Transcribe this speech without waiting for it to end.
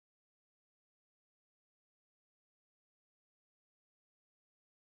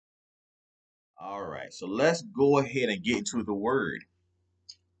All right, so let's go ahead and get into the word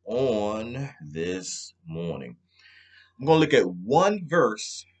on this morning. I'm going to look at one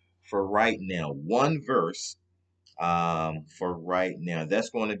verse for right now. One verse for right now.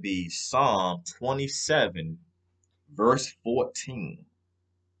 That's going to be Psalm 27, verse 14.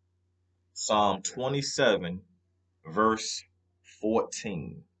 Psalm 27, verse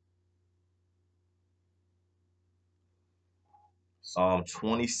 14. Psalm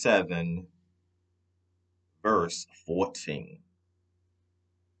 27, verse 14.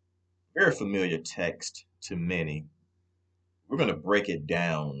 Very familiar text to many. We're going to break it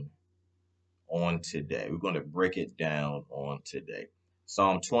down on today. We're going to break it down on today.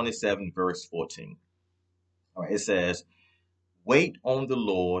 Psalm 27, verse 14. All right, it says, wait on the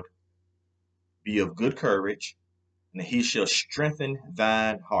Lord, be of good courage, and he shall strengthen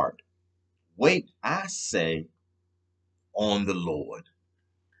thine heart. Wait, I say, on the Lord.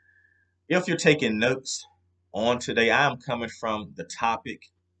 If you're taking notes on today, I am coming from the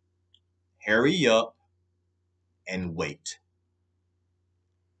topic, hurry up and wait.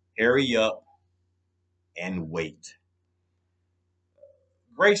 Hurry up and wait.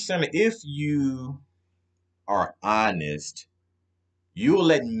 Grace Center, if you are honest,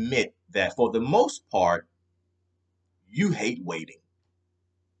 you'll admit that for the most part, you hate waiting.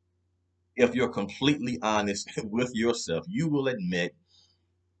 If you're completely honest with yourself, you will admit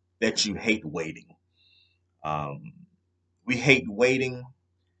that you hate waiting. Um, we hate waiting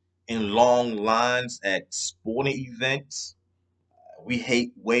in long lines at sporting events. We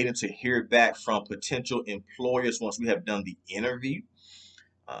hate waiting to hear back from potential employers once we have done the interview.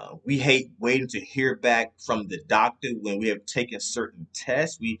 We hate waiting to hear back from the doctor when we have taken certain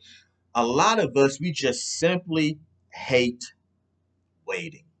tests. A lot of us, we just simply hate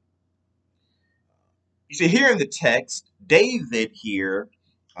waiting. You see, here in the text, David here,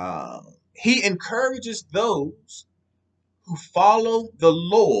 uh, he encourages those who follow the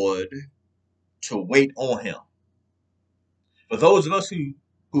Lord to wait on him. For those of us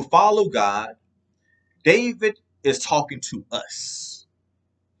who follow God, David is talking to us.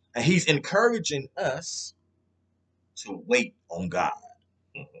 And he's encouraging us to wait on God.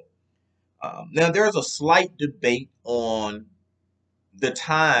 Now, there's a slight debate on the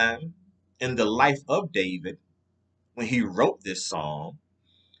time in the life of David when he wrote this psalm,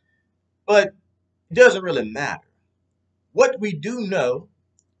 but it doesn't really matter. What we do know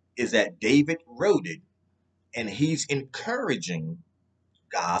is that David wrote it and he's encouraging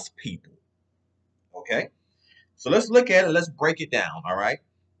God's people. Okay? So let's look at it. Let's break it down. All right?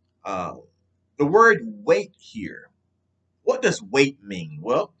 Uh, the word wait here. What does wait mean?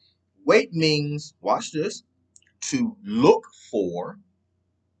 Well, wait means, watch this, to look for,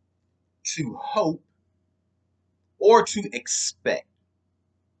 to hope, or to expect.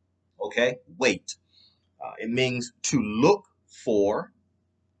 Okay? Wait. It means to look for,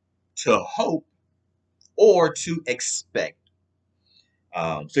 to hope, or to expect.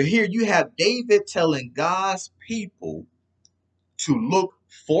 So here you have David telling God's people to look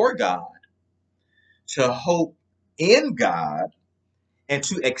for God, to hope in God, and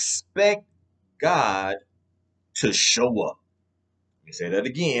to expect God to show up. Let me say that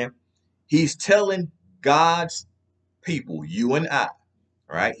again. He's telling God's people, you and I,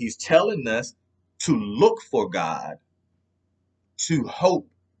 right? He's telling us to look for God, to hope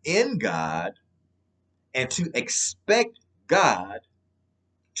in God, and to expect God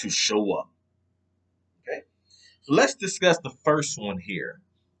to show up. Okay? So let's discuss the first one here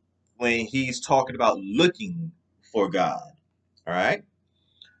when he's talking about looking for God. All right?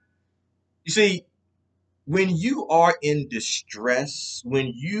 You see, when you are in distress,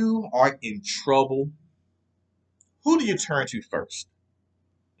 when you are in trouble, who do you turn to first?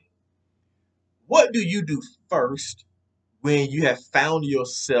 What do you do first when you have found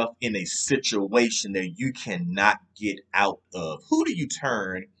yourself in a situation that you cannot get out of? Who do you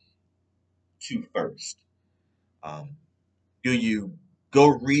turn to first? Um, do you go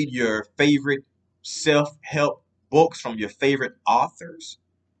read your favorite self-help books from your favorite authors?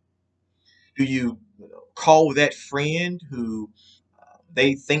 Do you call that friend who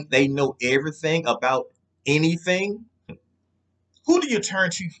they think they know everything about anything? Who do you turn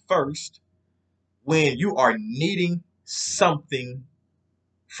to first when you are needing something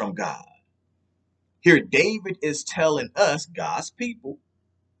from God? Here, David is telling us, God's people,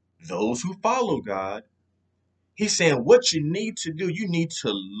 those who follow God, he's saying what you need to do, you need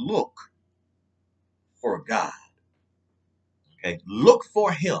to look for God. Okay, look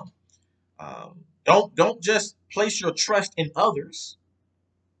for Him. Don't just place your trust in others,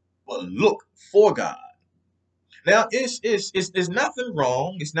 but look for God. Now, it's nothing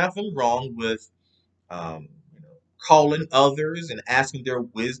wrong. It's nothing wrong with um, calling others and asking their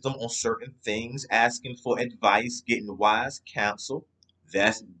wisdom on certain things, asking for advice, getting wise counsel.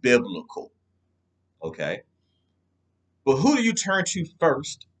 That's biblical. Okay. But who do you turn to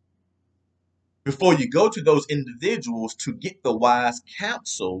first before you go to those individuals to get the wise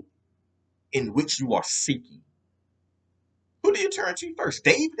counsel in which you are seeking? Who do you turn to first?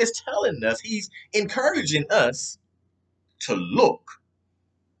 David is telling us, he's encouraging us to look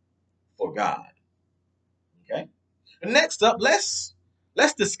for God. Okay. Next up, let's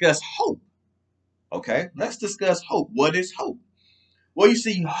discuss hope. Okay, let's discuss hope. What is hope? Well, you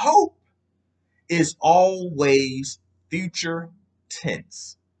see, hope is always future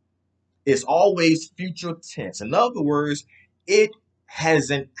tense. It's always future tense. In other words, it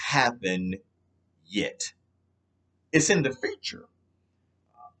hasn't happened yet. It's in the future.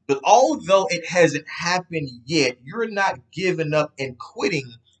 But although it hasn't happened yet, you're not giving up and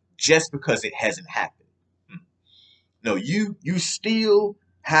quitting just because it hasn't happened. No, you still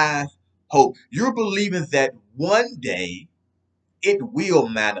have hope. You're believing that one day it will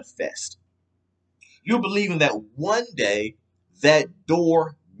manifest. You're believing that one day that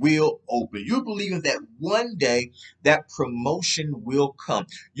door will open. You're believing that one day that promotion will come.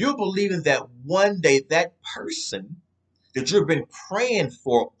 You're believing that one day that person that you've been praying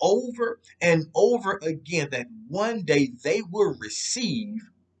for over and over again, that one day they will receive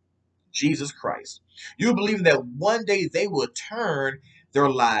Jesus Christ. You're believing that one day they will turn their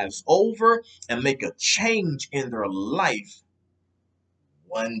lives over and make a change in their life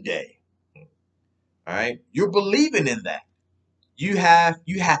one day. All right. You're believing in that. You have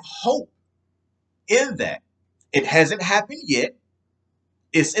hope in that. It hasn't happened yet.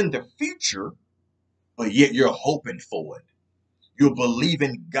 It's in the future, but yet you're hoping for it. You're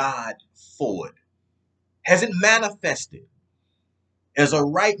believing God for it. Hasn't manifested. As of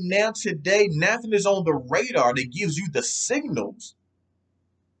right now, today, nothing is on the radar that gives you the signals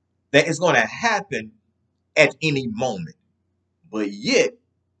that it's going to happen at any moment. But yet,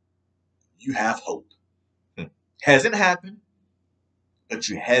 you have hope. Hasn't happened, but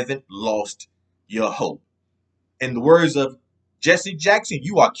you haven't lost your hope. In the words of Jesse Jackson,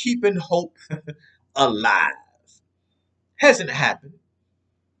 you are keeping hope alive. Hasn't happened,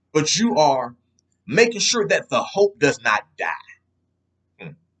 but you are making sure that the hope does not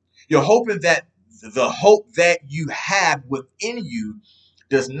die. You're hoping that the hope that you have within you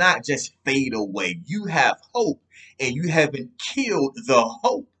does not just fade away. You have hope, and you haven't killed the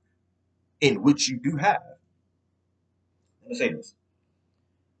hope in which you do have. Let me say this.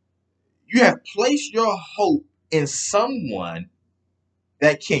 You have placed your hope in someone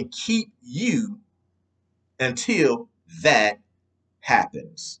that can keep you until that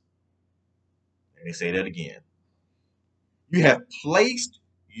happens. Let me say that again. You have placed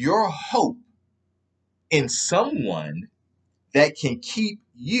your hope in someone that can keep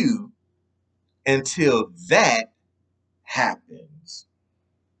you until that happens.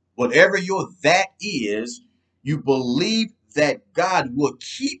 Whatever your that is, you believe that God will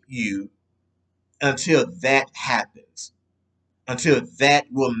keep you until that happens, until that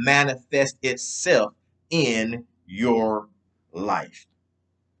will manifest itself in your life.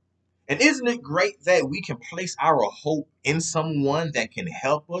 And isn't it great that we can place our hope in someone that can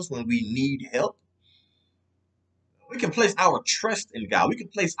help us when we need help? We can place our trust in God. We can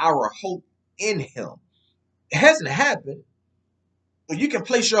place our hope in Him. It hasn't happened, but you can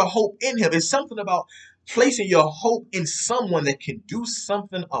place your hope in Him. It's something about placing your hope in someone that can do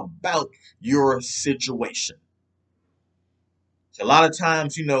something about your situation. So a lot of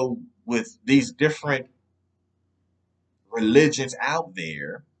times, with these different religions out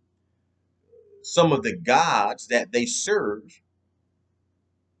there, some of the gods that they serve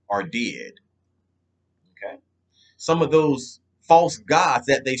are dead. Okay. Some of those false gods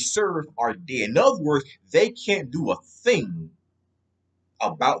that they serve are dead. In other words, they can't do a thing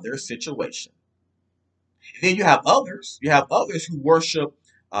about their situation. Then you have others. You have others who worship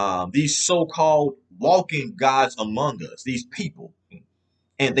these so-called walking gods among us, these people,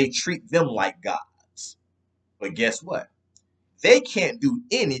 and they treat them like gods. But guess what? They can't do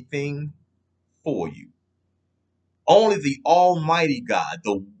anything for you. Only the Almighty God,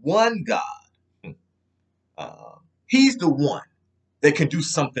 the one God, uh, He's the one that can do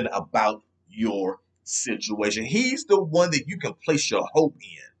something about your situation. He's the one that you can place your hope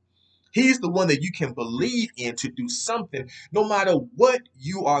in. He's the one that you can believe in to do something, no matter what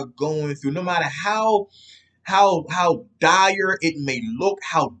you are going through, no matter how dire it may look,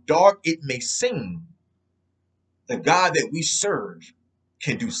 how dark it may seem. The God that we serve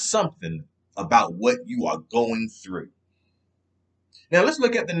can do something about what you are going through. Now let's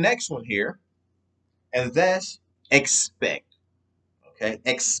look at the next one here, and that's expect. Okay,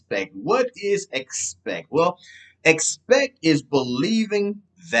 expect. What is expect? Well, expect is believing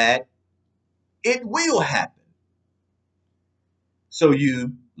that it will happen. So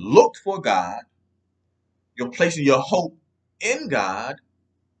you look for God, you're placing your hope in God,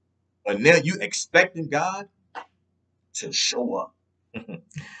 but now you expecting God to show up.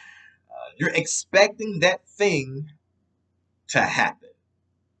 You're expecting that thing to happen.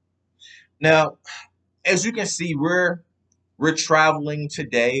 Now, as you can see, we're traveling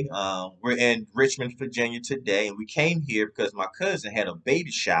today. We're in Richmond, Virginia today, and we came here because my cousin had a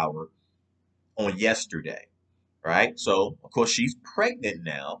baby shower on yesterday, right? So, of course, she's pregnant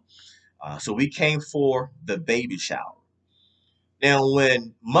now. So we came for the baby shower. Now,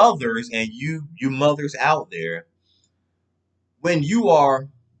 when mothers and you mothers out there, when you are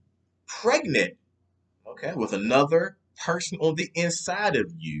pregnant, okay, with another person on the inside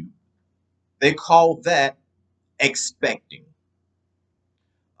of you, they call that expecting.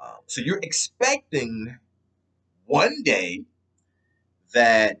 So you're expecting one day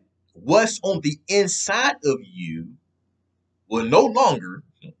that what's on the inside of you will no longer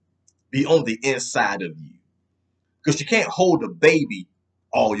be on the inside of you. Because you can't hold a baby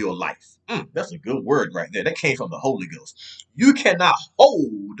all your life. That's a good word right there. That came from the Holy Ghost. You cannot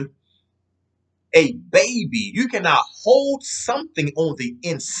hold a baby. You cannot hold something on the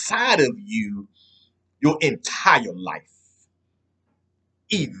inside of you your entire life.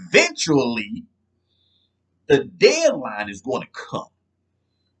 Eventually, the deadline is going to come.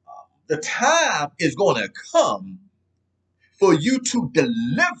 The time is going to come for you to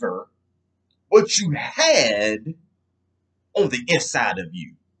deliver what you had on the inside of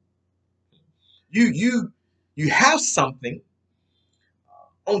you. You have something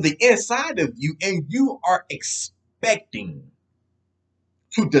on the inside of you, and you are expecting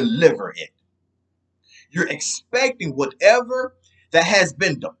to deliver it. You're expecting whatever that has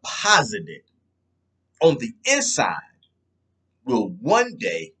been deposited on the inside will one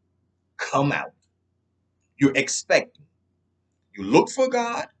day come out. You're expecting. You look for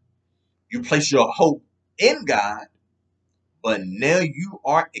God, you place your hope in God, but now you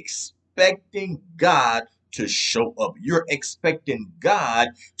are expecting God to show up. You're expecting God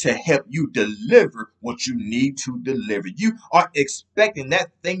to help you deliver what you need to deliver. You are expecting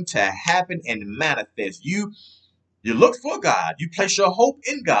that thing to happen and manifest. You look for God. You place your hope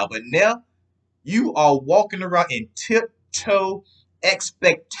in God, but now you are walking around in tiptoe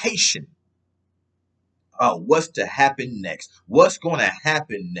expectation about what's to happen next. What's going to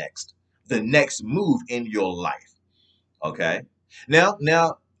happen next? The next move in your life. Okay. Now,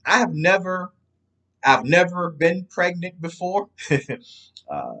 I have never I've never been pregnant before.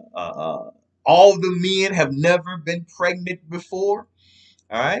 All the men have never been pregnant before.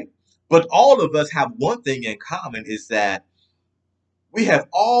 All right. But all of us have one thing in common is that we have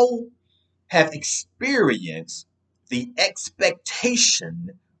all have experienced the expectation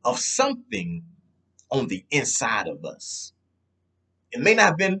of something on the inside of us. It may not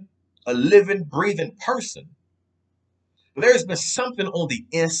have been a living, breathing person, but there's been something on the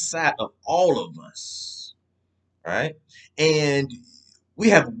inside of all of us, right? And we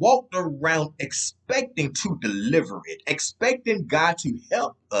have walked around expecting to deliver it, expecting God to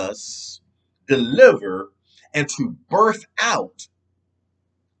help us deliver and to birth out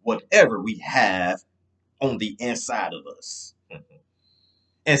whatever we have on the inside of us.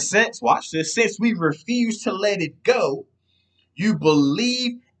 And since, watch this, since we refuse to let it go, you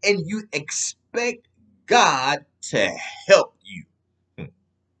believe and you expect God to help you.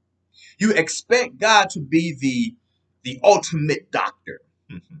 You expect God to be the ultimate doctor.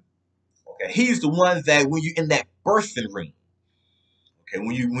 Okay, He's the one that when you're in that birthing ring, okay,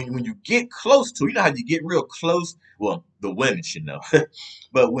 when you get close to, you know how you get real close. Well, the women should know,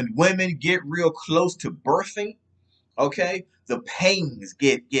 but when women get real close to birthing, okay, the pains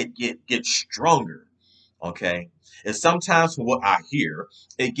get stronger. Okay, and sometimes from what I hear,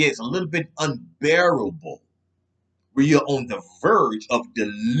 it gets a little bit unbearable where you're on the verge of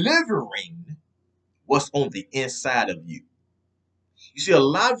delivering what's on the inside of you. You see, a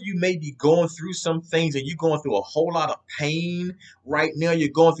lot of you may be going through some things and you're going through a whole lot of pain right now. You're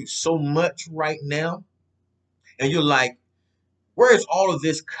going through so much right now. And you're like, where is all of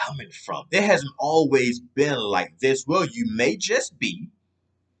this coming from? It hasn't always been like this. Well, you may just be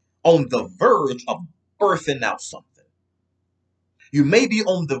on the verge of birthing out something. You may be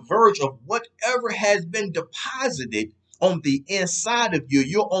on the verge of whatever has been deposited on the inside of you.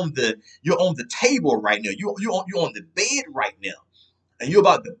 You're on the table right now. You're on the bed right now. And you're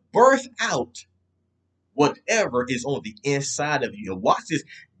about to birth out whatever is on the inside of you. And watch this.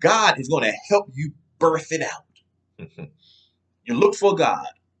 God is going to help you birth it out. You look for God.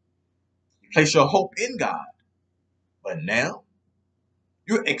 You place your hope in God. But now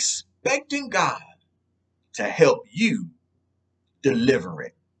you're expecting God to help you deliver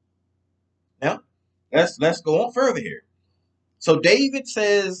it. Now, let's go on further here. So David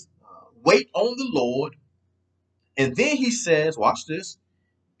says, wait on the Lord. And then he says, watch this,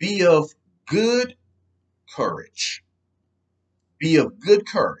 be of good courage. Be of good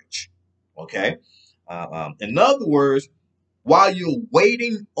courage. Okay? In other words, while you're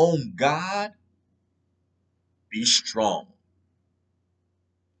waiting on God, be strong.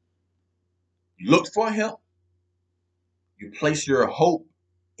 You look for him. You place your hope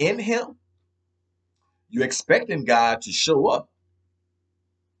in him. You're expecting God to show up.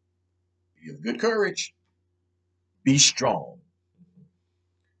 Be of good courage. Be strong.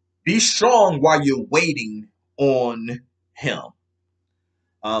 Be strong while you're waiting on him.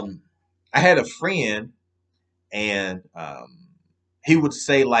 I had a friend, and he would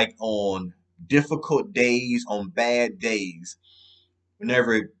say, like, on difficult days, on bad days,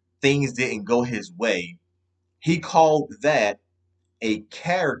 whenever things didn't go his way, he called that a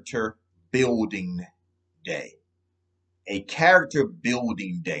character building day. A character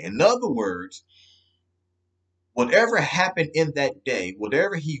building day. In other words, whatever happened in that day,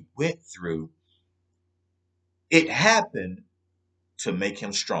 whatever he went through, it happened to make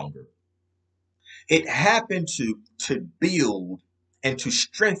him stronger. It happened to build and to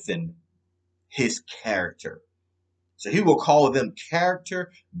strengthen his character. So he will call them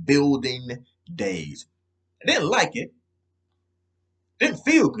character building days. I didn't like it. Didn't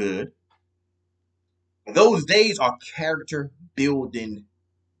feel good. But those days are character building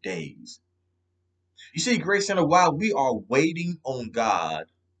days. You see, Grace Center, while we are waiting on God,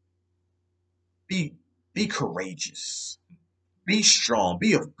 be courageous. Be strong.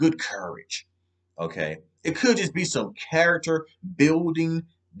 Be of good courage. Okay? It could just be some character building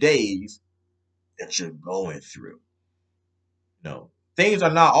days that you're going through. No, things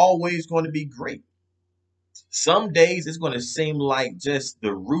are not always going to be great. Some days it's going to seem like just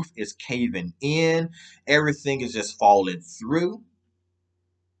the roof is caving in, everything is just falling through.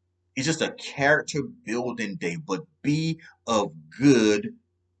 It's just a character building day, but be of good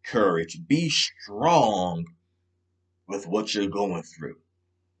courage. Be strong with what you're going through.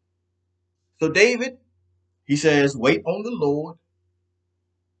 So David, he says, wait on the Lord,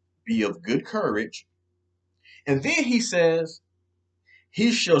 be of good courage. And then he says,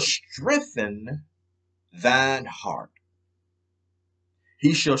 he shall strengthen thine heart.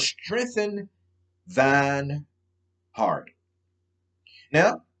 He shall strengthen thine heart.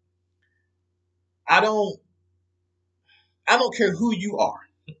 Now, I don't care who you are.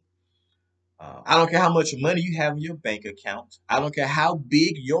 I don't care how much money you have in your bank account. I don't care how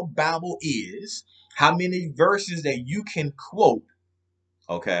big your Bible is, how many verses that you can quote.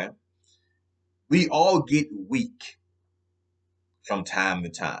 Okay, we all get weak from time to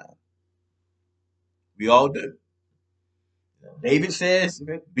time. We all do. David says,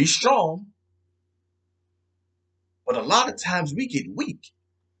 be strong. But a lot of times we get weak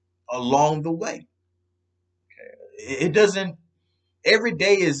along the way. It doesn't. Every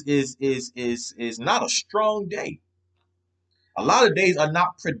day is not a strong day. A lot of days are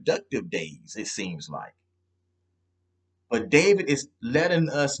not productive days. It seems like. But David is letting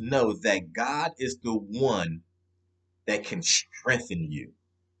us know that God is the one that can strengthen you.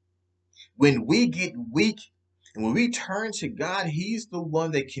 When we get weak and when we turn to God, He's the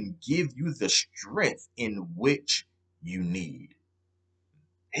one that can give you the strength in which you need.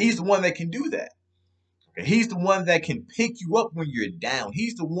 He's the one that can do that. He's the one that can pick you up when you're down.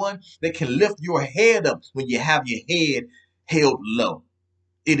 He's the one that can lift your head up when you have your head held low.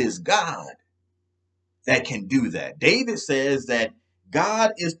 It is God that can do that. David says that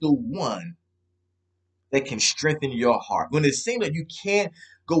God is the one that can strengthen your heart. When it seems like you can't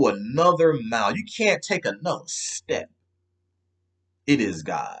go another mile, you can't take another step, it is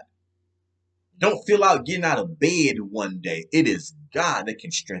God. Don't feel like getting out of bed one day. It is God that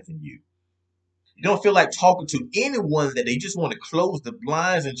can strengthen you. You don't feel like talking to anyone that they just want to close the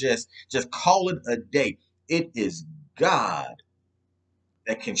blinds and just call it a day. It is God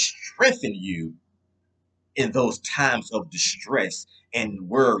that can strengthen you in those times of distress and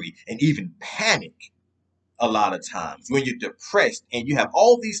worry and even panic. A lot of times when you're depressed and you have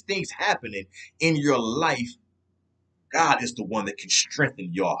all these things happening in your life, God is the one that can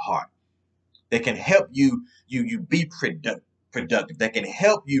strengthen your heart, that can help you be productive, that can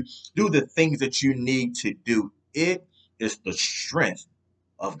help you do the things that you need to do. It is the strength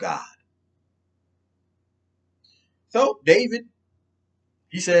of God. So David,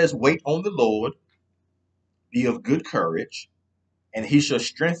 he says, wait on the Lord, be of good courage, and he shall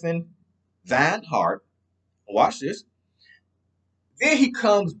strengthen thine heart. Watch this. Then he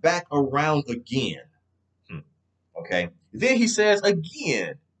comes back around again. Okay. Then he says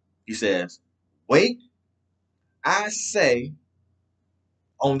again, he says, wait, I say,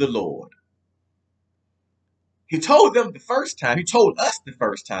 on the Lord. He told them the first time, he told us the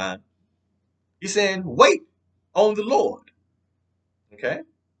first time, he said, wait on the Lord. Okay.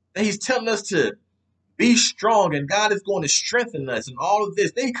 And he's telling us to be strong and God is going to strengthen us and all of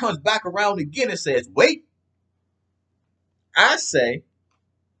this. Then he comes back around again and says, wait, I say,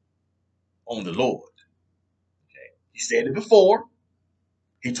 on the Lord. Okay. He said it before.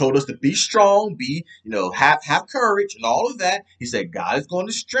 He told us to be strong, have courage and all of that. He said, God is going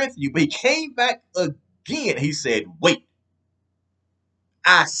to strengthen you. But he came back again. He said, wait,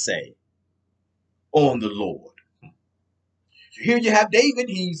 I say, on the Lord. So here you have David.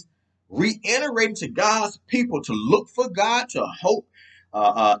 He's reiterating to God's people to look for God, to hope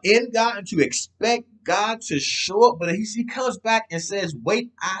in God, and to expect God to show up. But he comes back and says,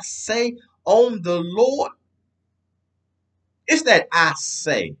 wait, I say, on the Lord. It's that I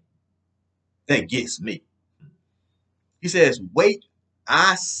say that gets me. He says, wait,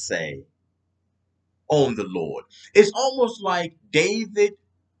 I say, on the Lord. It's almost like David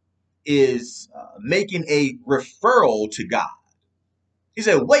is making a referral to God. He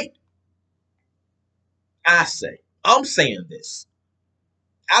said, wait, I say, I'm saying this.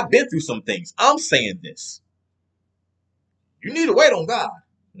 I've been through some things. I'm saying this. You need to wait on God.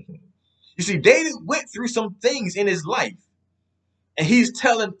 You see, David went through some things in his life, and he's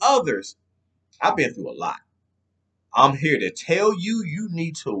telling others, I've been through a lot. I'm here to tell you, you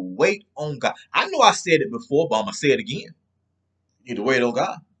need to wait on God. I know I said it before, but I'm going to say it again. You need to wait on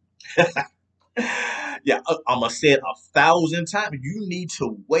God. Yeah, I'm going to say it 1,000 times. You need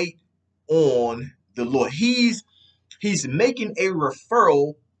to wait on the Lord. He's making a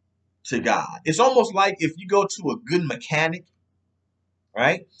referral to God. It's almost like if you go to a good mechanic,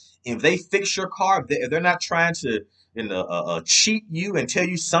 right? If they fix your car, if they're not trying to cheat you and tell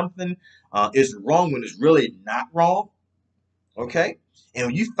you something is wrong when it's really not wrong, okay? And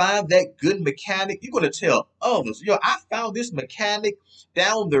when you find that good mechanic, you're going to tell others, I found this mechanic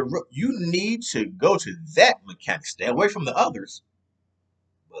down the road. You need to go to that mechanic. Stay away from the others.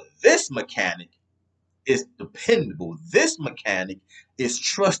 But this mechanic is dependable. This mechanic is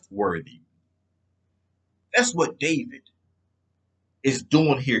trustworthy. That's what David is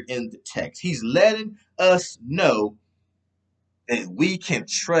doing here in the text. He's letting us know that we can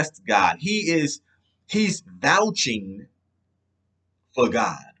trust God. He's vouching for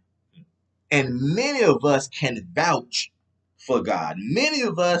God. And many of us can vouch for God. Many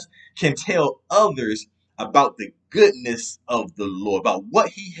of us can tell others about the goodness of the Lord, about what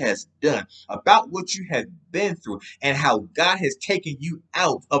he has done, about what you have been through, and how God has taken you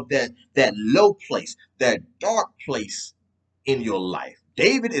out of that low place, that dark place in your life.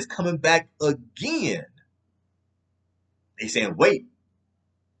 David is coming back again. He's saying, wait,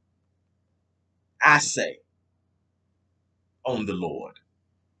 I say, on the Lord.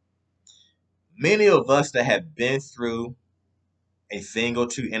 Many of us that have been through a thing or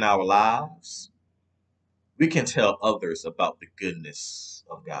two in our lives, we can tell others about the goodness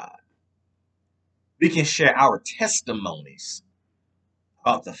of God. We can share our testimonies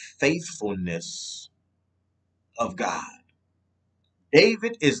about the faithfulness of God.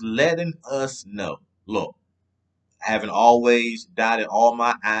 David is letting us know, look, I haven't always dotted all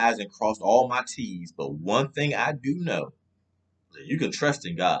my I's and crossed all my T's, but one thing I do know is that you can trust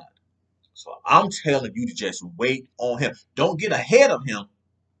in God. So I'm telling you to just wait on him. Don't get ahead of him.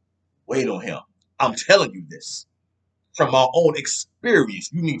 Wait on him. I'm telling you this. From my own experience,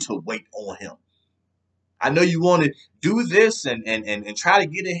 you need to wait on him. I know you want to do this and try to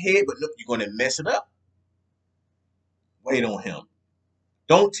get ahead, but look, you're going to mess it up. Wait on him.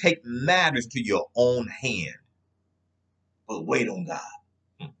 Don't take matters to your own hand, but wait on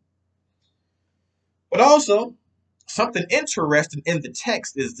God. But also, something interesting in the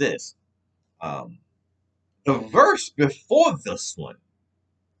text is this. The verse before this one,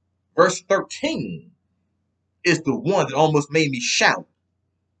 verse 13, is the one that almost made me shout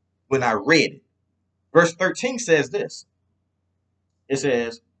when I read it. Verse 13 says this. It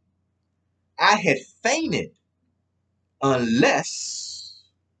says, I had fainted unless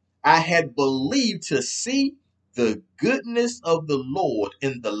I had believed to see the goodness of the Lord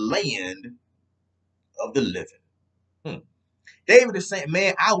in the land of the living. David is saying,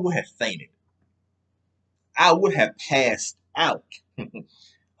 man, I would have fainted. I would have passed out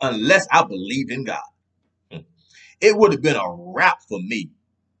unless I believed in God. It would have been a wrap for me.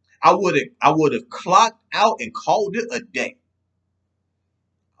 I would have clocked out and called it a day.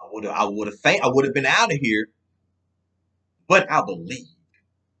 I would have been out of here, but I believe.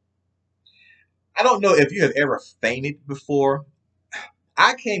 I don't know if you have ever fainted before.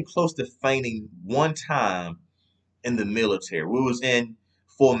 I came close to fainting one time in the military. We was in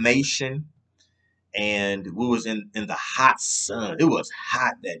formation and we was in the hot sun. It was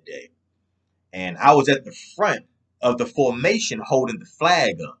hot that day. And I was at the front of the formation holding the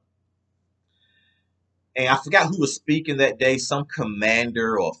flag up. And I forgot who was speaking that day, some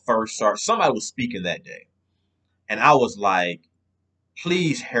commander or first sergeant. Somebody was speaking that day. And I was like,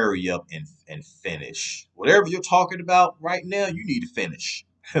 please hurry up and finish. Whatever you're talking about right now, you need to finish.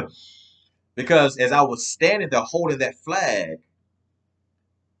 Because as I was standing there holding that flag,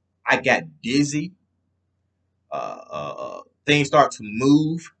 I got dizzy. Things start to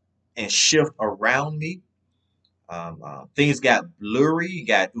move and shift around me. Things got blurry.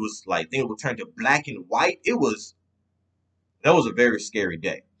 It was like things would turn to black and white. That was a very scary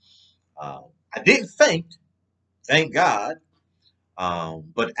day. I didn't faint, thank God.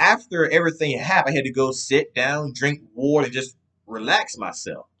 But after everything happened, I had to go sit down, drink water, and just relax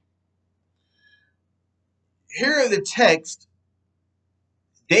myself. Here in the text,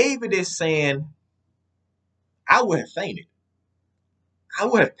 David is saying, I would have fainted. I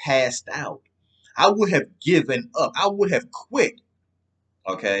would have passed out. I would have given up. I would have quit.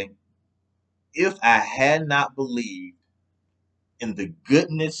 Okay. If I had not believed in the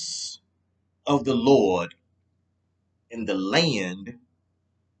goodness of the Lord in the land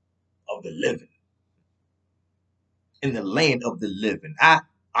of the living. In the land of the living. I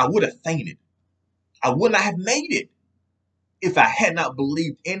would have fainted. I would not have made it if I had not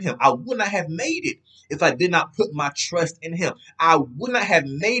believed in him. I would not have made it if I did not put my trust in him. I would not have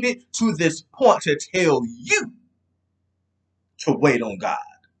made it to this point to tell you to wait on God,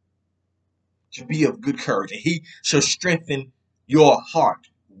 to be of good courage, and he shall strengthen your heart.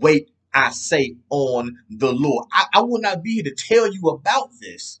 Wait, I say, on the Lord. I would not be here to tell you about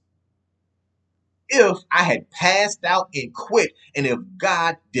this if I had passed out and quit, and if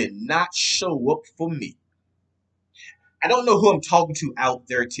God did not show up for me. I don't know who I'm talking to out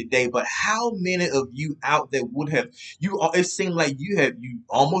there today, but how many of you out there would have it seemed like you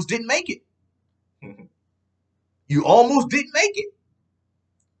almost didn't make it. You almost didn't make it,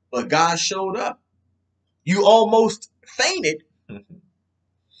 but God showed up. You almost fainted.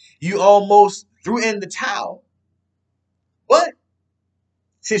 You almost threw in the towel. But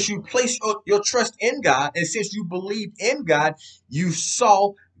since you placed your trust in God, and since you believed in God, you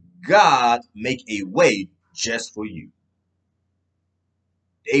saw God make a way just for you.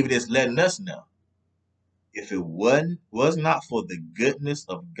 David is letting us know, if it was not for the goodness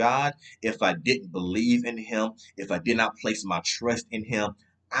of God, if I didn't believe in him, if I did not place my trust in him,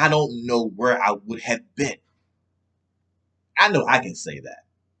 I don't know where I would have been. I know I can say that.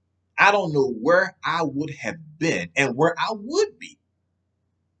 I don't know where I would have been and where I would be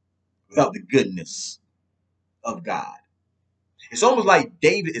without the goodness of God. It's almost like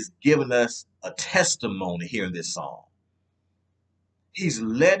David is giving us a testimony here in this song. He's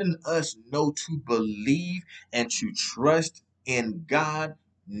letting us know to believe and to trust in God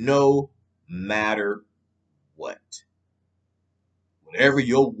no matter what. Whatever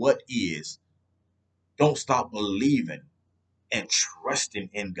your what is, don't stop believing and trusting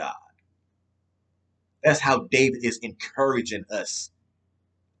in God. That's how David is encouraging us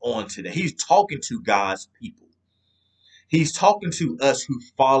on today. He's talking to God's people. He's talking to us who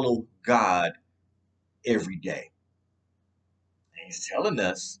follow God every day. And he's telling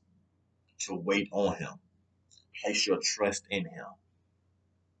us to wait on him. Place your trust in him.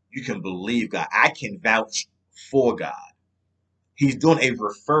 You can believe God. I can vouch for God. He's doing a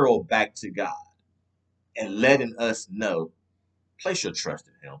referral back to God and letting us know, place your trust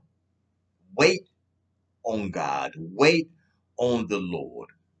in him. Wait on God. Wait on the Lord.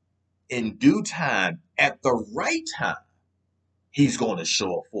 In due time, at the right time, he's going to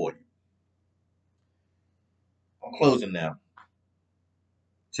show up for you. I'm closing now.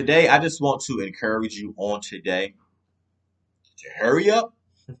 Today, I just want to encourage you on today to hurry up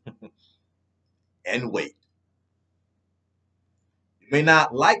and wait. You may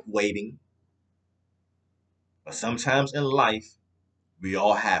not like waiting, but sometimes in life, we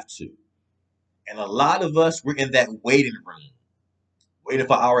all have to. And a lot of us, we're in that waiting room, waiting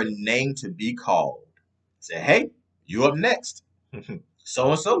for our name to be called. Say, hey, you up next. So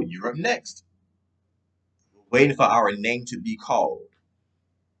and so, you're up next. We're waiting for our name to be called.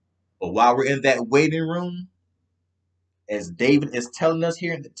 But while we're in that waiting room, as David is telling us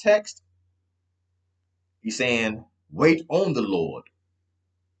here in the text, he's saying, wait on the Lord.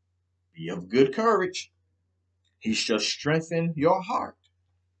 Be of good courage. He shall strengthen your heart.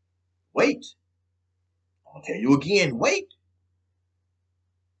 Wait. I'll tell you again, wait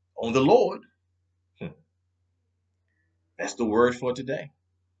on the Lord. That's the word for today.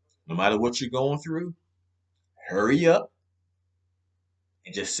 No matter what you're going through, hurry up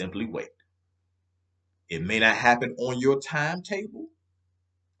and just simply wait. It may not happen on your timetable,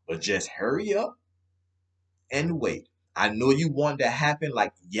 but just hurry up and wait. I know you want to happen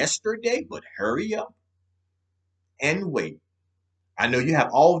like yesterday, but hurry up and wait. I know you have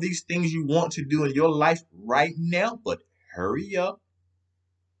all these things you want to do in your life right now, but hurry up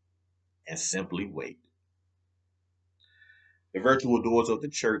and simply wait. The virtual doors of the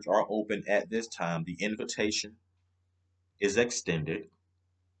church are open at this time. The invitation is extended.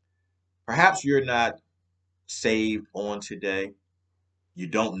 Perhaps you're not saved on today. You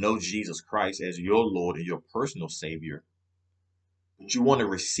don't know Jesus Christ as your Lord and your personal Savior, but you want to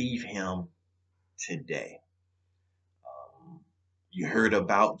receive Him today. You heard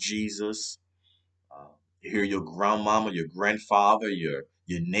about Jesus. You hear your grandmama, your grandfather, your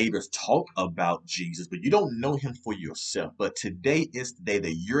neighbors talk about Jesus, but you don't know Him for yourself. But today is the day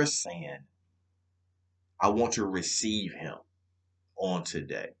that you're saying, I want to receive Him on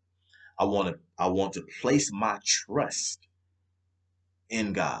today. I want to place my trust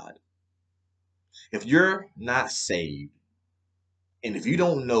in God. If you're not saved, and if you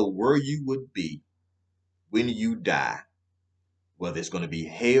don't know where you would be when you die, whether it's going to be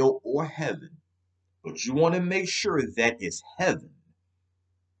hell or heaven, but you want to make sure that it's heaven,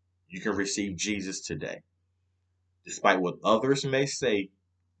 you can receive Jesus today. Despite what others may say,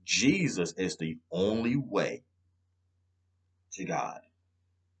 Jesus is the only way to God.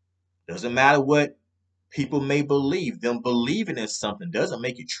 Doesn't matter what people may believe, them believing in something doesn't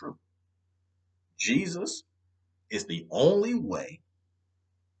make it true. Jesus is the only way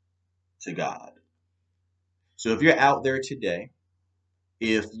to God. So if you're out there today,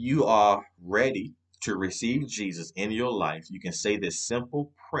 if you are ready to receive Jesus in your life, you can say this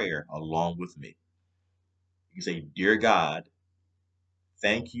simple prayer along with me. You can say, Dear God,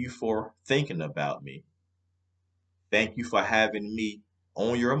 thank you for thinking about me. Thank you for having me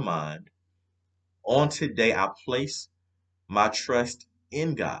on your mind. On today, I place my trust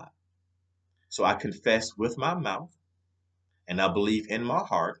in God. So I confess with my mouth and I believe in my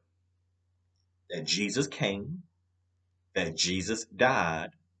heart that Jesus came, that Jesus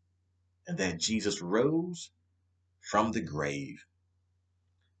died, and that Jesus rose from the grave.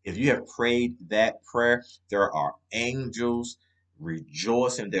 If you have prayed that prayer, there are angels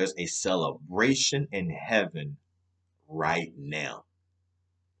rejoicing. There's a celebration in heaven right now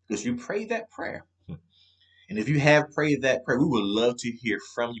because you prayed that prayer. And if you have prayed that prayer, we would love to hear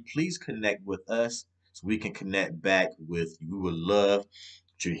from you. Please connect with us so we can connect back with you. We would love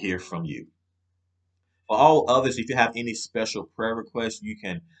to hear from you. For all others, if you have any special prayer requests, you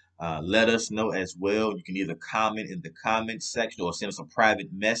can let us know as well. You can either comment in the comment section or send us a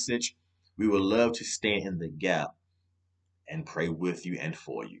private message. We would love to stand in the gap and pray with you and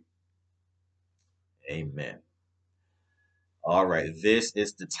for you. Amen. All right, this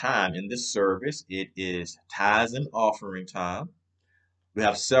is the time in this service. It is tithes and offering time. We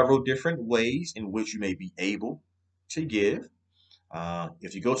have several different ways in which you may be able to give.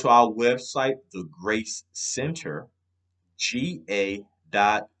 If you go to our website, the Grace Center, ga.org,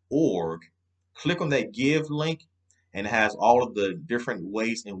 click on that give link, and it has all of the different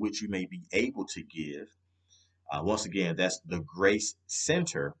ways in which you may be able to give. Once again, that's the Grace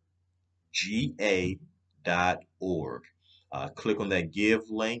Center, ga.org. Click on that give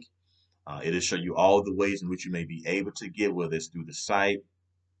link. It'll show you all the ways in which you may be able to give, whether it's through the site,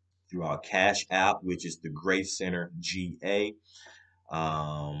 through our Cash App, which is the Grace Center GA.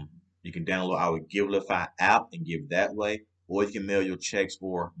 You can download our Givelify app and give that way, or you can mail your checks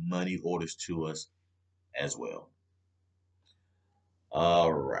or money orders to us as well.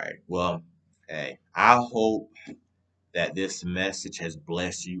 All right. Well, hey, I hope that this message has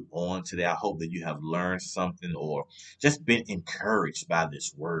blessed you on today. I hope that you have learned something or just been encouraged by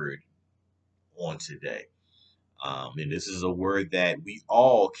this word on today. And this is a word that we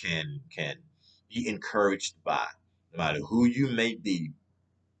all can be encouraged by, no matter who you may be.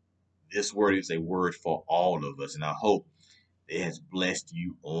 This word is a word for all of us, and I hope it has blessed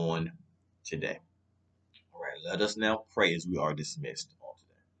you on today. All right, let us now pray as we are dismissed on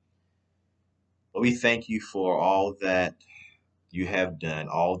today. Lord, we thank you for all that you have done,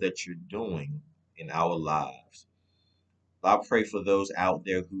 all that you're doing in our lives. I pray for those out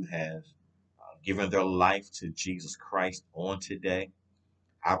there who have giving their life to Jesus Christ on today.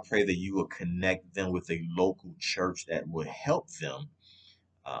 I pray that you will connect them with a local church that will help them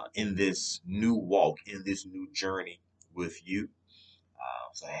in this new walk, in this new journey with you.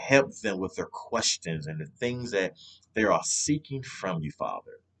 So help them with their questions and the things that they are seeking from you,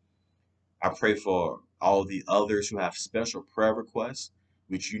 Father. I pray for all the others who have special prayer requests,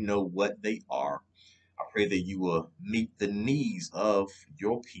 which you know what they are. I pray that you will meet the needs of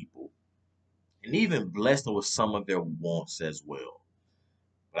your people and even bless them with some of their wants as well.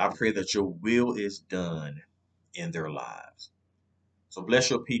 But I pray that your will is done in their lives. So bless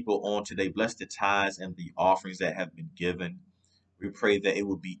your people on today. Bless the tithes and the offerings that have been given. We pray that it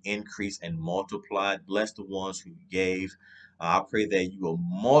will be increased and multiplied. Bless the ones who gave. I pray that you will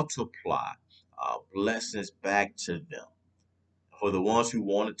multiply blessings back to them. For the ones who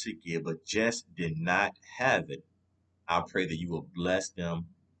wanted to give but just did not have it, I pray that you will bless them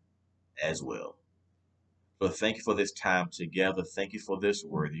as well. So thank you for this time together. Thank you for this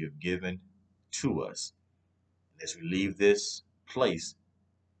word you have given to us. And as we leave this place,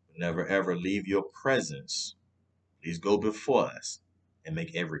 never ever leave your presence. Please go before us and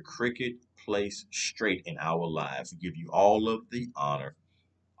make every crooked place straight in our lives. We give you all of the honor,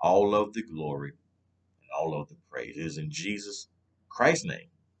 all of the glory, and all of the praise. It is in Jesus Christ's name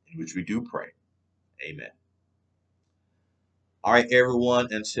in which we do pray. Amen. All right, everyone.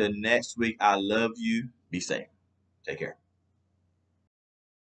 Until next week, I love you. Be safe. Take care.